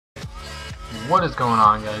What is going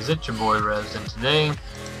on, guys? It's your boy Revs, and today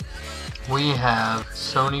we have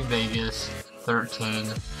Sony Vegas 13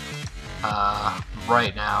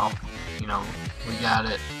 right now. You know, we got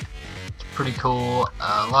it. It's pretty cool.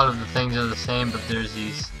 A lot of the things are the same, but there's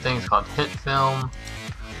these things called hit film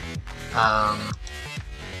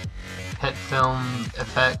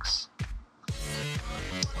effects,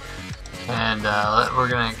 and we're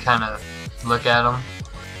gonna kind of look at them.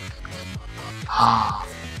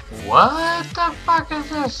 What the fuck is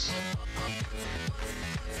this?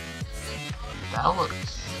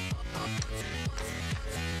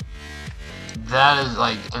 That is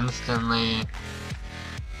like instantly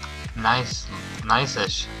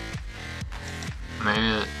nice-ish. Maybe,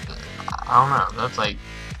 I don't know, that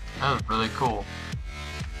was really cool.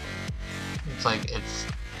 It's like,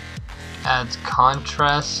 adds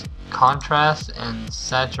contrast and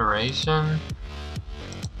saturation,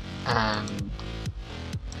 and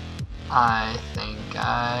I think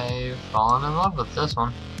I've fallen in love with this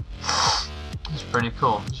one. It's pretty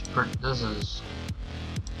cool.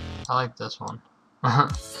 I like this one.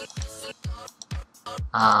 And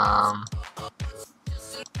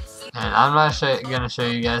I'm not gonna show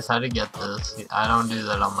you guys how to get this. I don't do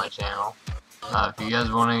that on my channel. If you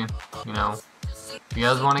guys want to,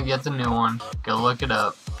 get the new one, go look it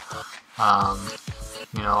up. All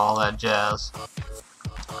that jazz.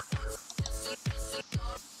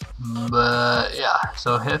 But yeah,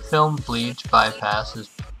 so hit film bleach bypass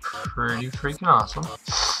is pretty freaking awesome.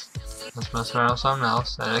 Let's mess around with something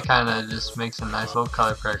else. And it kind of just makes a nice little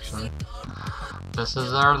color correction. This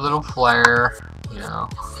is our little flare.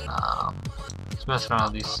 Let's mess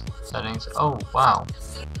around with these settings. Oh wow!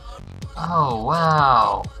 Oh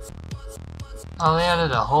wow! Oh, they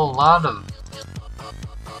added a whole lot of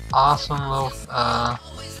awesome little.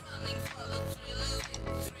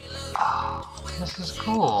 This is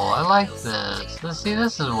cool. I like this. See,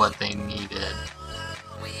 this is what they needed.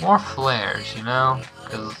 More flares,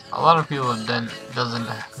 because a lot of people don't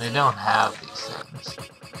have these things.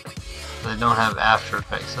 They don't have After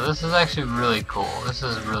Effects. So this is actually really cool. This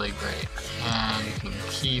is really great. And you can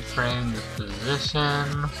keyframe the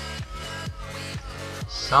position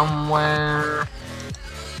somewhere.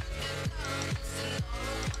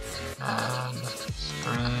 And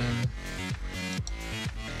screen.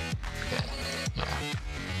 Okay, yeah.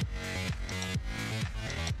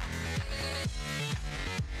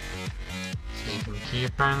 So you can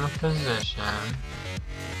keyframe the position.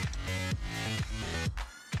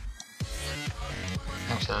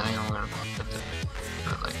 Actually, I think I'm gonna put it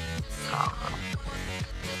like, I don't know,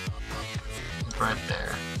 right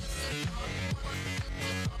there.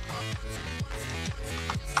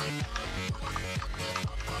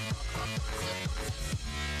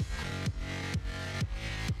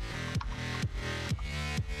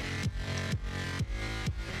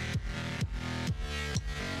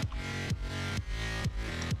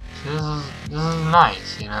 This is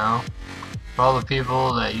nice, for all the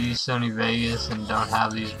people that use Sony Vegas and don't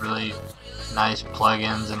have these really nice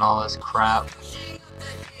plugins and all this crap.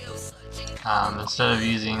 Instead of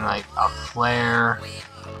using like a flare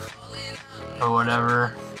or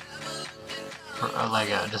whatever, or like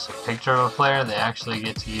just a picture of a flare, they actually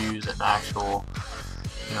get to use an actual,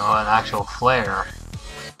 flare.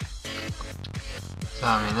 So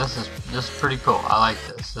I mean, this is pretty cool. I like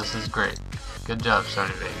this. This is great. Good job,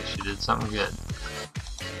 Sony Vegas. You did something good.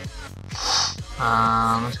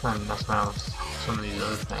 Let's go ahead and mess around with some of these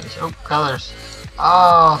other things. Oh, colors.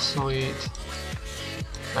 Oh, sweet.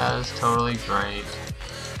 That is totally great.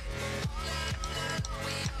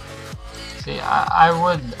 See, I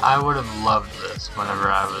would have loved this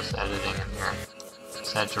whenever I was editing in here.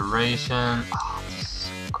 Saturation. Oh, this is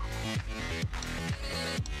so cool.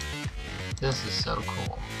 This is so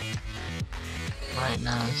cool. Right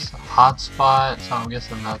now it's a hot spot, so I'm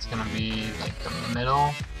guessing that's gonna be like the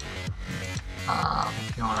middle.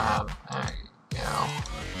 If you want to have, there you go.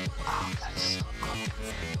 Oh, that's so cool.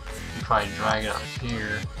 You probably drag it up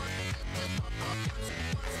here.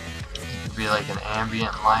 It could be like an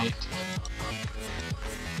ambient light.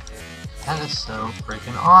 That is so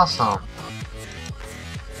freaking awesome.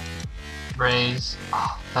 Rays.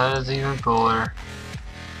 Oh, that is even cooler.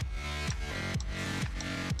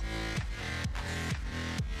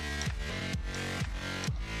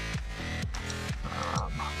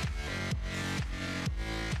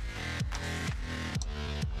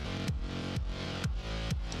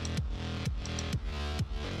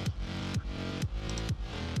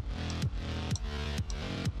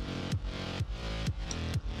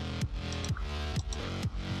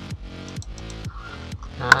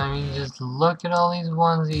 I mean, just look at all these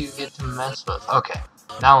ones that you get to mess with. Okay,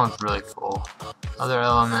 That one's really cool. Other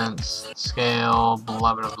elements, scale,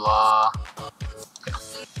 blah blah blah.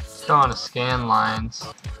 Let's go on to scan lines.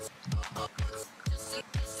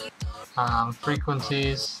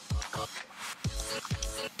 Frequencies.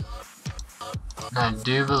 And I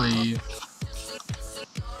do believe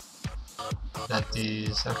that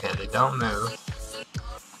these, okay, they don't move.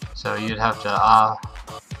 So you'd have to,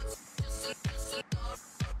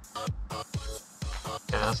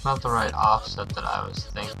 okay, that's not the right offset that I was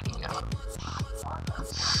thinking of.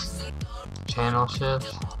 Channel shift,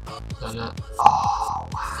 is that it? Oh,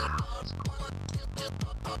 wow. That's cool.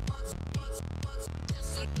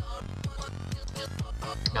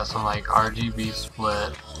 Got some like RGB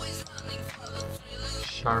split,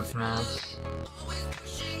 sharpness.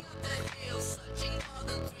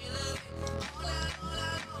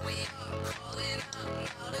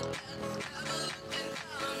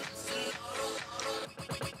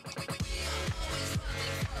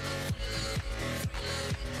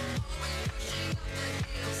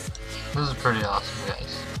 This is pretty awesome,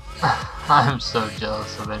 guys. I'm so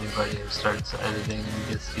jealous of anybody who starts editing and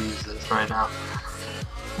gets to use this right now.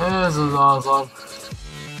 This is awesome.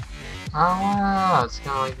 Oh wow, it's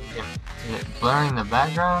kind of like you can, is it blurring the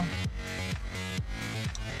background?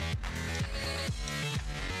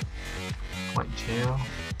 0.2?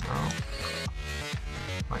 No.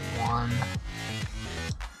 0.1.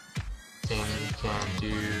 Then you can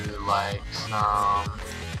do like some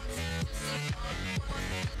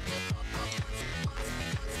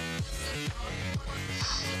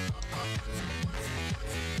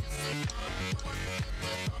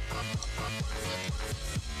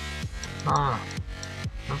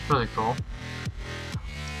that's really cool.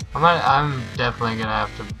 I'm definitely gonna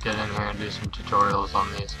have to get in here and do some tutorials on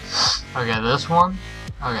these. Okay, this one.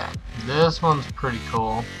 Okay, this one's pretty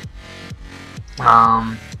cool.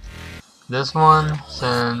 This one,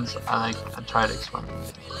 since I tried explaining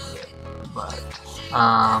it a little bit, but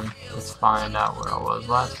let's find out where I was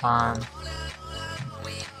last time.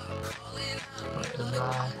 Where is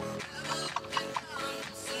I?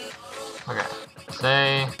 Okay,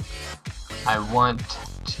 say I want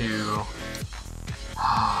to.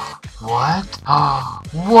 What?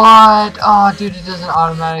 What? Oh, dude, it doesn't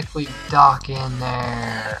automatically dock in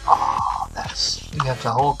there. Oh, that's. You have to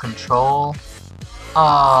hold control.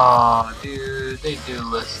 Oh, dude, they do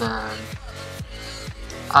listen.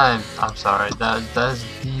 I'm sorry. That's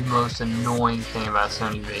the most annoying thing about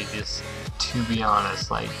Sony Vegas. To be honest,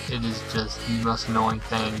 like, it is just the most annoying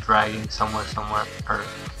thing, dragging somewhere, or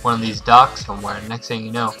one of these docks somewhere, and next thing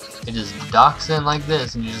you know, it just docks in like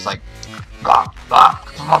this, and you're just like,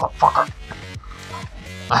 motherfucker.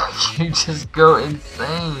 You just go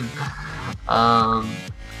insane.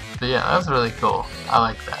 But yeah, that's really cool. I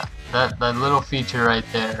like that. That little feature right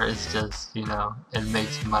there is just, you know, it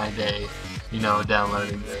makes my day, you know,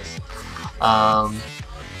 downloading this.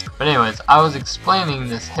 But anyways, I was explaining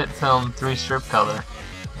this hit film 3-strip color.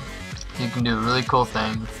 You can do a really cool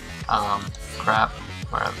thing. Crap,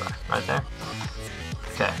 where am I? Right there.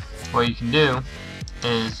 Okay, what you can do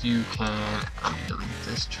is you can delete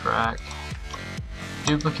this track,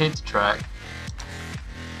 duplicate the track,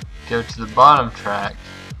 go to the bottom track,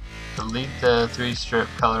 delete the 3-strip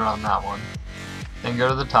color on that one, then go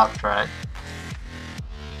to the top track,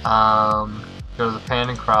 go to the pan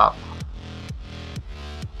and crop,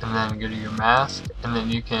 and then go to your mask, and then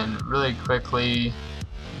you can really quickly,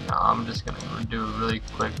 you know, I'm just going to do a really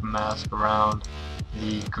quick mask around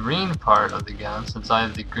the green part of the gun, since I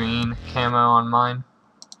have the green camo on mine.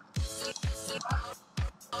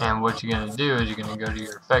 And what you're going to do is you're going to go to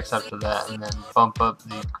your effects after that, and then bump up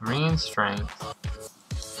the green strength,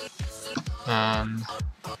 and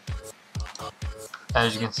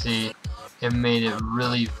as you can see, it made it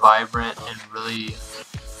really vibrant and really,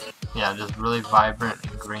 yeah, just really vibrant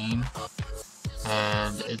and green,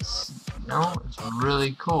 and it's, you know, it's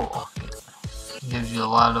really cool. It gives you a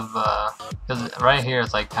lot of, because right here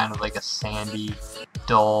it's like kind of like a sandy,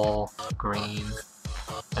 dull green,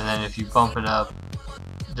 and then if you bump it up,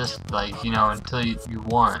 just like, you know, until you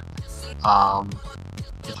want,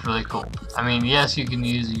 it's really cool. I mean, yes, you can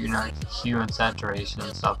use, you know, hue and saturation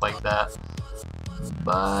and stuff like that,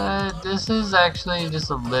 but this is actually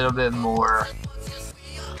just a little bit more,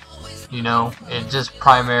 you know, it just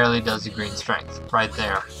primarily does the green strength right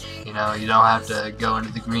there. You know, you don't have to go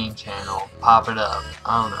into the green channel, pop it up.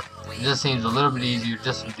 I don't know. It just seems a little bit easier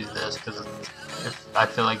just to do this because I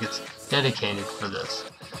feel like it's dedicated for this.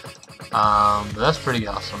 But that's pretty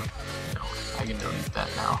awesome. You know, I can delete that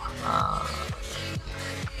now.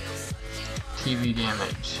 TV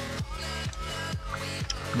damage.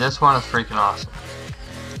 This one is freaking awesome.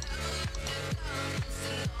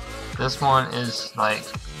 This one is like,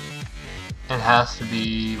 it has to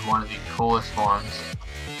be one of the coolest ones.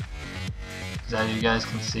 As you guys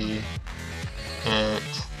can see, it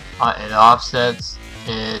offsets,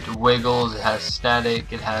 it wiggles, it has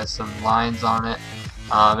static, it has some lines on it,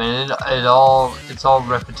 and it's all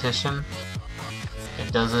repetition.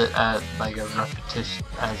 It does it at like a repetition,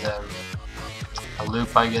 as a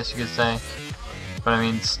loop, I guess you could say. But I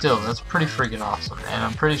mean, still, that's pretty freaking awesome. And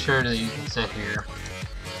I'm pretty sure that you can sit here.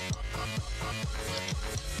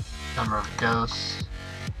 Number of ghosts.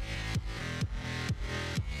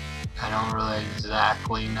 I don't really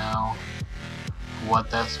exactly know what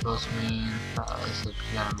that's supposed to mean. This is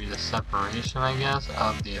going to be the separation, I guess,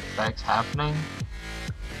 of the effects happening.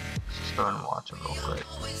 Let's just go ahead and watch it real quick.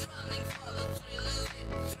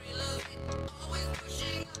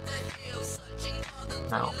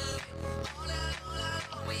 No.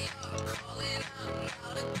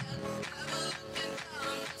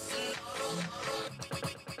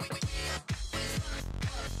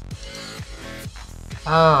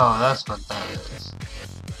 Oh, that's what that is.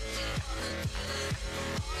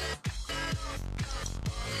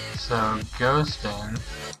 So, ghosting.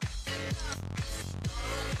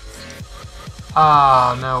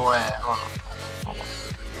 Oh, no way. Hold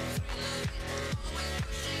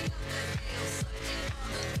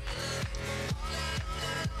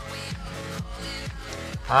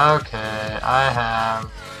on. Okay, I have.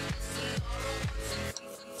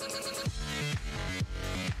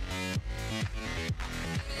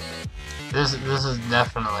 This is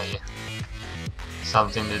definitely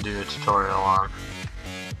something to do a tutorial on.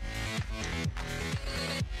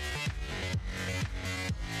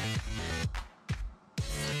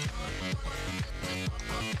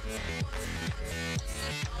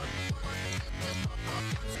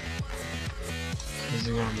 These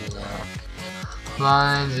are gonna be the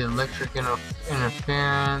lines, the electric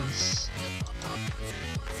interference,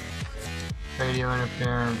 radio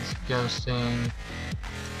interference, ghosting.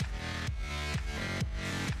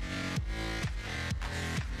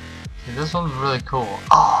 See, this one's really cool.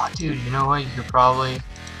 Oh, dude, you know what? You could probably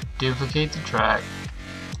duplicate the track,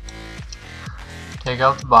 take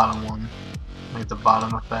out the bottom one, make the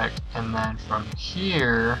bottom effect, and then from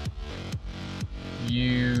here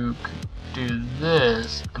you could do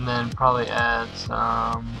this, and then probably add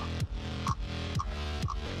some.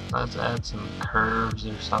 Let's add some curves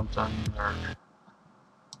or something, or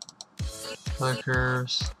other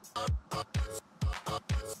curves.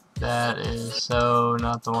 That is so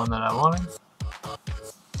not the one that I wanted.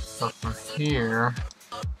 But from here,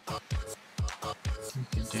 you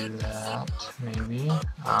could do that, maybe.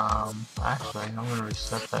 Actually, I'm going to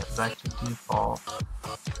reset that back to default.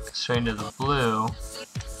 Straight into the blue.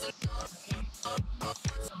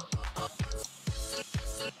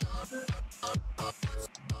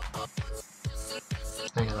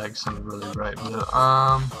 Make it like some really bright blue.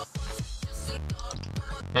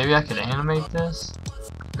 Maybe I could animate this?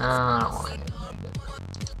 No, I don't want to animate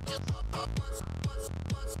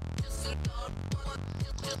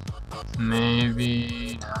it.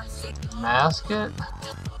 Maybe mask it?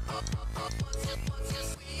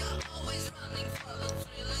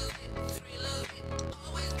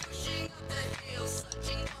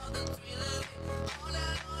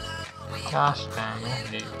 Gosh dang,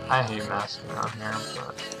 I hate masking on here,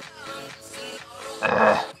 but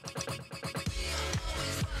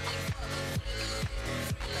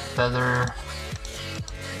feather.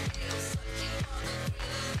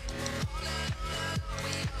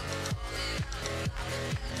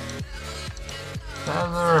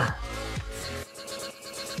 Feather.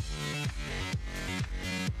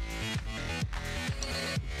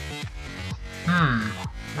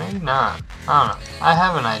 Maybe not. I don't know. I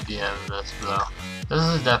have an idea of this though. This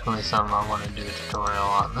is definitely something I want to do a tutorial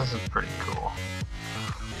on. This is pretty cool.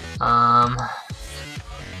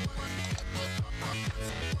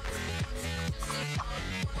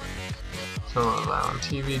 So on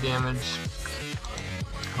TV damage,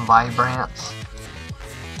 vibrance.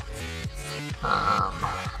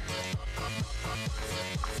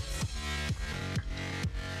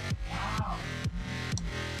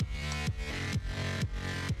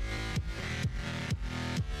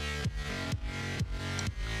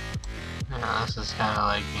 Yeah, this is kind of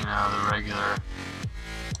like, you know,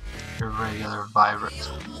 your regular vibrance.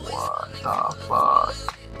 What the fuck?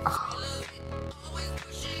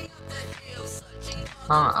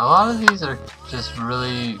 A lot of these are just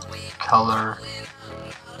really color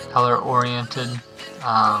oriented,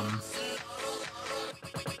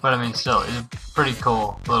 but I mean still, it's pretty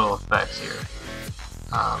cool little effects here.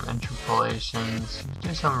 Interpolations,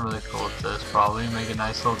 do something really cool with this, probably make a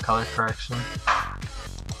nice little color correction.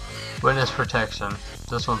 Witness protection.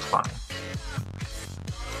 This one's funny.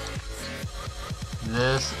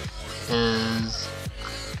 This is...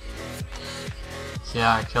 See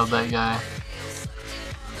how I killed that guy?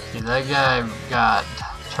 See, that guy got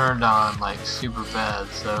turned on like super bad,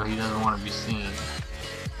 so he doesn't want to be seen.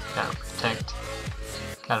 Gotta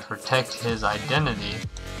protect his identity.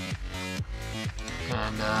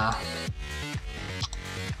 And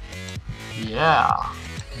yeah,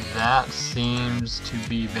 that seems to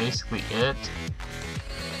be basically it.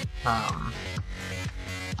 I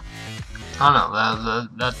don't know.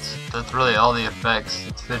 That's really all the effects.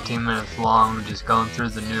 It's 15 minutes long, just going through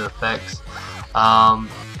the new effects.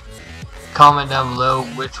 Comment down below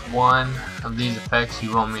which one of these effects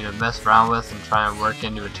you want me to mess around with and try and work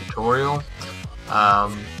into a tutorial.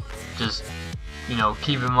 Just, you know,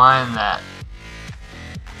 keep in mind that,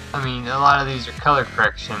 I mean, a lot of these are color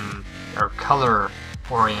correction or color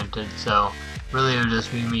oriented, so really it would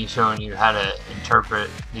just be me showing you how to interpret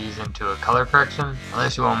these into a color correction,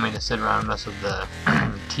 unless you want me to sit around and mess with the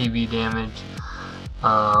TV damage,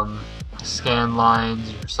 scan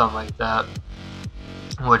lines or something like that,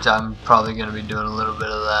 which I'm probably going to be doing a little bit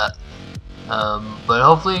of that. But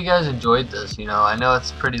hopefully you guys enjoyed this. You know, I know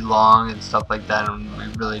it's pretty long and stuff like that, and we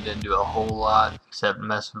really didn't do a whole lot except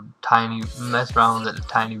mess around with it a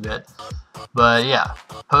tiny bit. But yeah,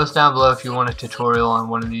 post down below if you want a tutorial on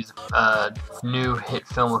one of these new hit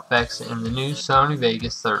film effects in the new Sony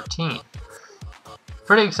Vegas 13.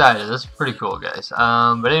 Pretty excited. This is pretty cool, guys.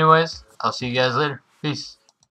 But anyways, I'll see you guys later. Peace.